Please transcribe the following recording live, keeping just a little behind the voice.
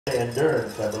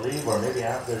endurance, I believe, or maybe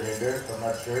after the endurance, I'm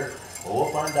not sure. But we'll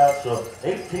find out. So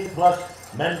 18 plus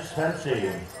men's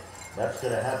fencing. That's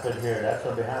going to happen here. That's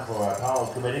on behalf of our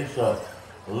Powwow committee. So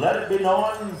let it be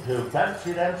known to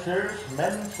fancy dancers,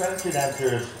 men's fancy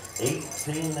dancers,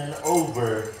 18 and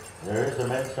over. There is a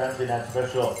men's fancy dance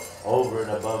special over and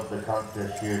above the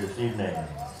contest here this evening.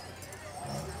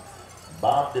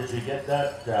 Bob, did you get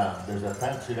that? There's a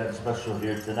fancy dance special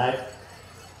here tonight.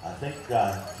 I think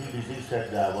TBZ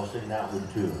said we'll sing that one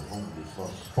too.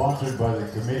 Sponsored by the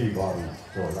committee, Bobby.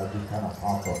 So that just kind of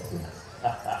popped up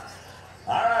there.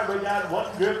 All right, we got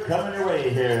one group coming your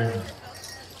way here.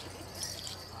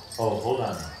 Oh, hold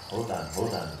on.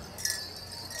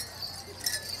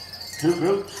 Two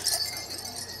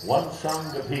groups, one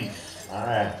song apiece. All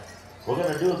right, we're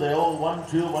gonna do the old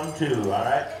 1-2, 1-2. All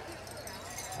right.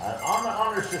 On the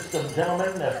honor system,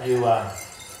 gentlemen, if you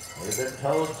we've been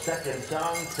told second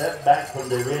song, step back from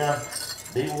the arena,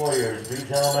 be warriors, be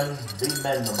gentlemen, be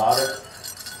men about it.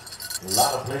 A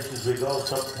lot of places we go,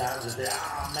 sometimes they say,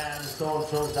 ah man,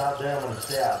 so-and-so's out there, I'm going to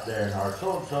stay out there. Or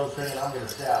so-and-so's singing, I'm going to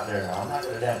stay out there now. I'm not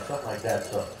going to dance, something like that.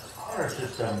 So, honor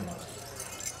system,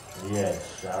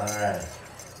 yes, all right.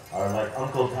 Or like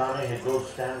Uncle Tommy, he'd go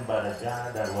stand by the guy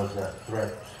that was a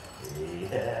threat.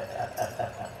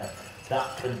 Yeah.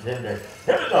 Top contender.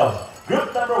 Here we go.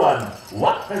 Group number one,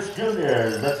 Watkins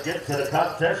Juniors. Let's get to the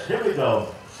contest. Here we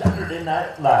go. Saturday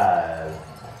Night Live.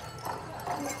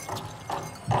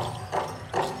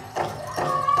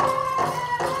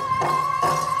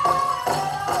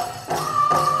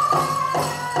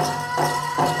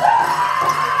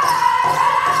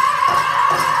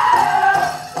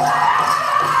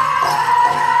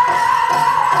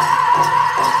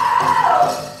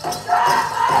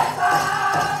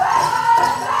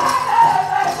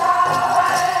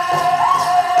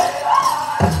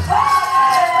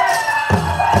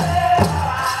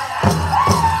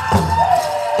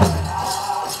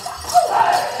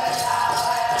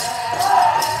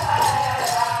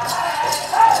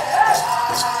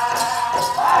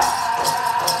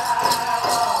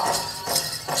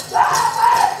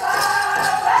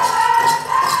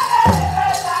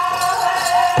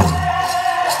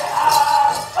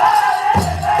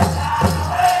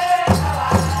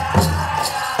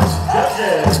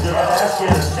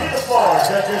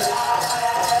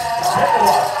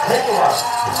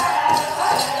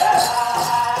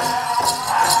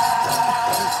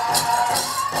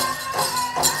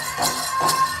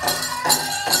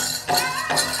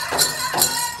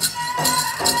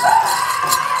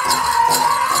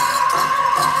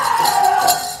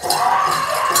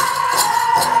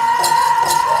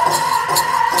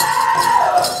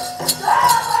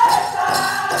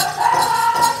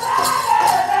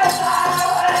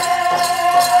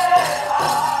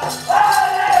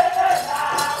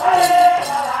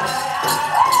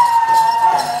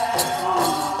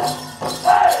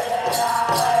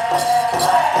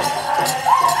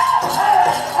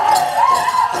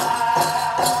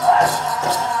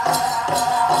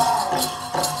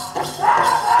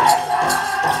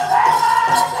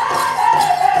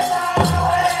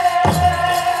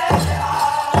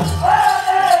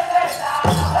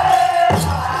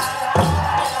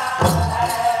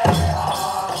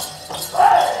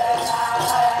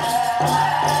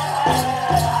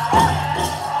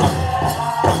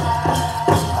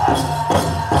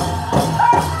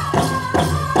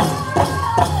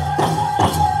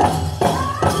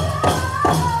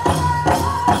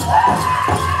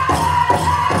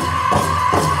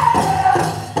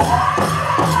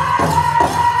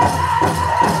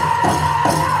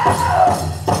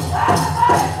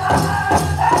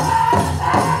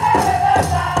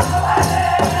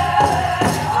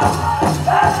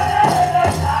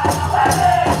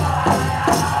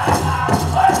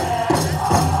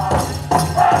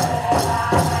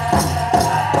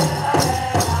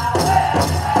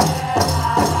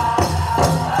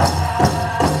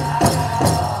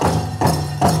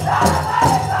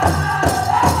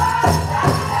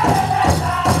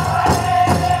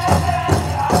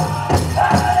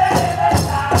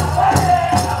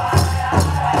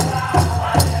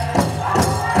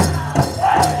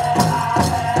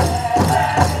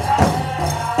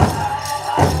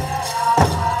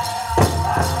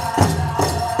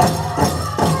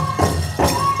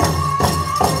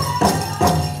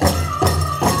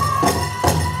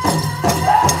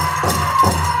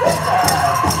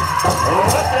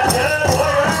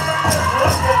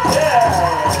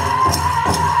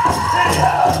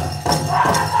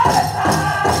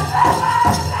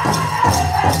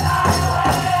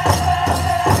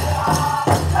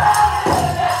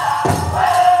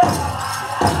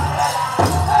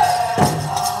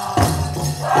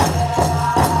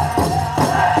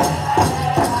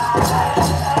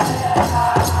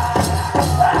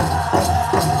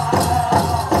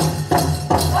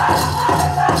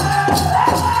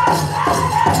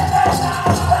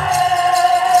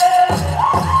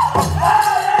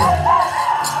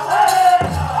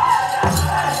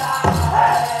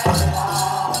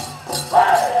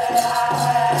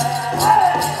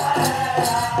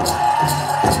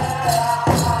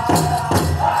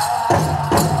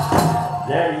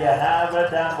 There you have it.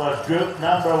 That was group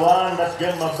number one. Let's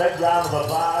give them a big round of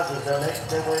applause as they make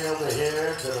their way over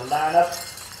here to the lineup.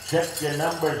 Check your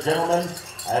numbers, gentlemen.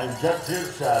 And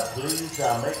judges, please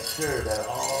make sure that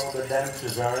all the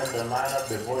dancers are in the lineup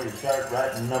before you start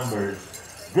writing numbers.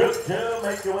 Group two,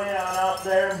 make your way on out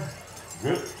there.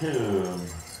 Group two.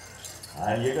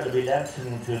 And you're going to be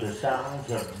dancing to the sounds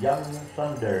of Young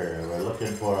Thunder. We're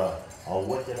looking for a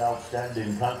wicked,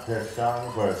 outstanding contest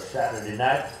song for a Saturday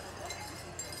night.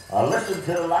 Listen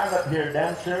to the lineup here,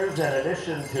 dancers. In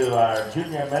addition to our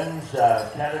junior men's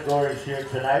categories here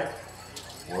tonight,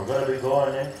 we're going to be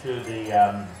going into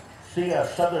the Sia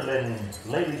Sutherland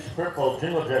Ladies Purple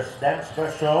Jingle Dress Dance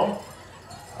Special.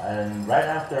 And right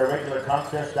after our regular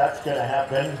contest, that's going to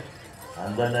happen.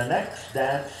 And then the next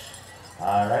dance,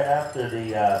 right after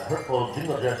the Purple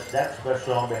Jingle Dress Dance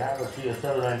Special on behalf of Sia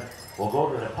Sutherland, we'll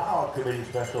go to the Powwow Committee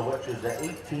Special, which is the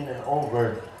 18 and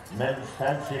over men's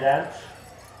fancy dance.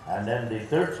 And then the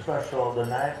third special of the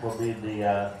night will be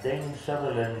the Dane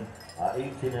Sutherland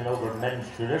 18 and over men's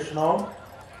traditional.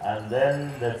 And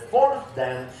then the fourth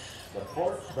dance, the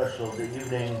fourth special of the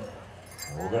evening,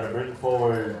 we're going to bring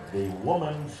forward the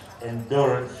woman's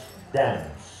endurance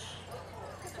dance.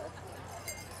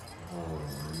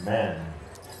 Oh, man.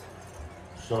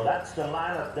 So that's the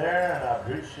lineup there, and I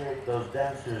appreciate those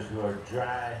dancers who are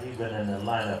dry heaving in the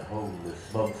lineup. Holy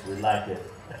smokes, we like it.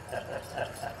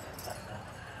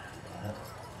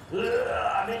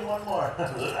 I need one more.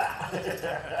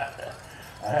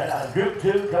 All right, group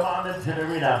two, come on into the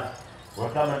arena. We're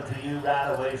coming to you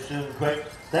right away soon, quick.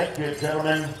 Thank you,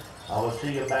 gentlemen. I will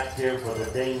see you back here for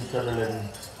the Dane Sutherland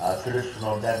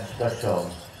traditional dance special.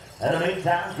 In the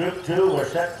meantime, group two, we're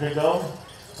set to go.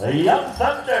 The Young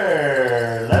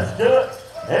Thunder. Let's do it.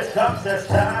 It's contest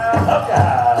time.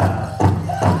 Hooka!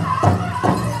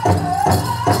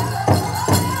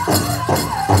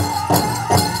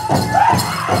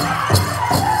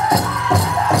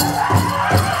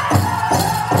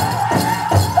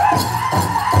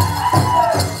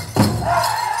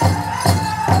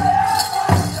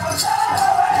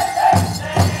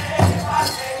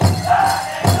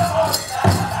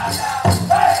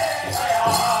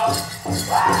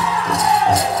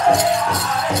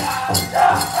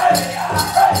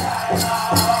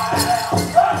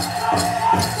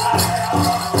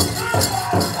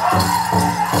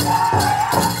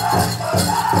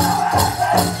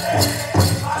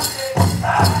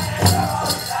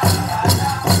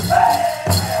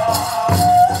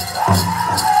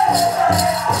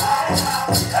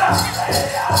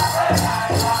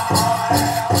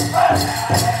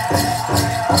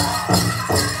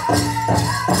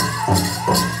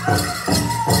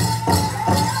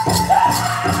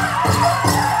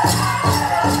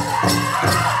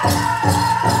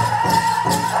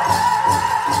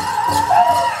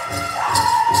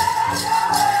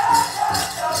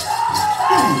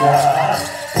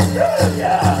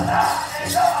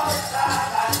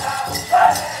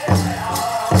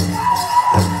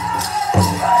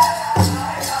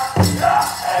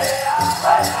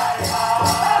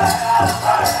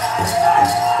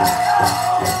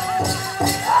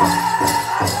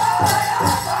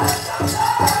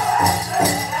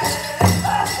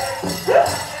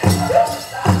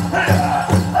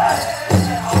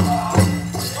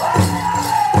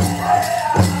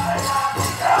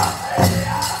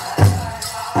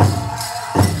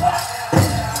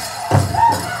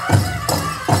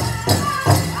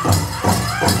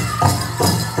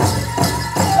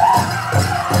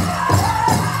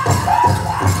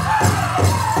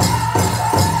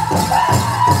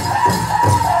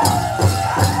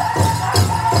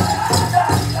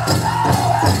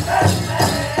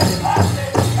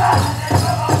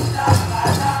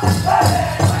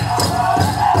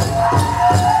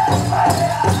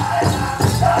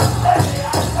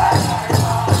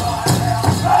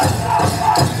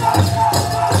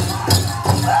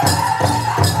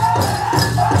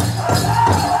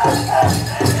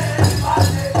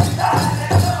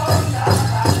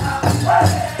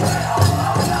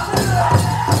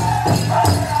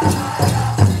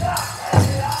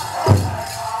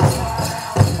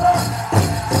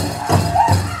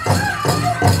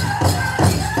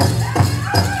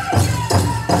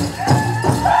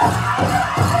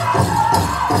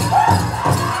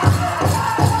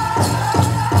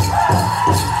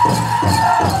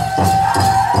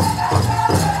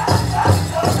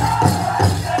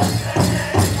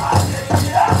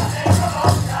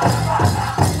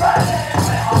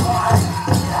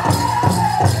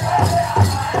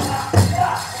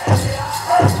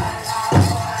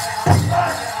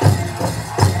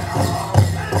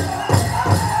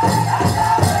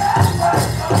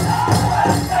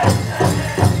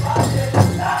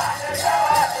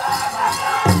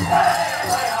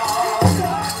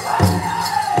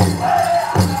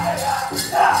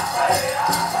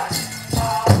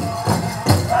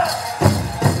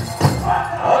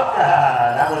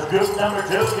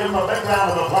 Give him a big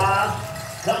round of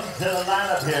applause. Come to the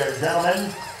lineup here,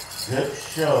 gentlemen. Good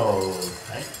show.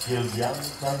 Thank you, Young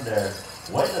Thunder.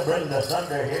 Way to bring the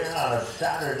thunder here on a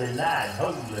Saturday night.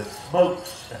 Holy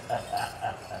smokes.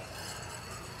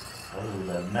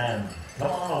 Holy man.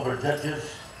 Come on over, judges.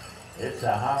 It's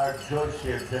a hard choice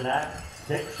here tonight.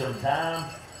 Take some time.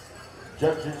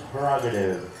 Judges'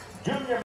 prerogative. Junior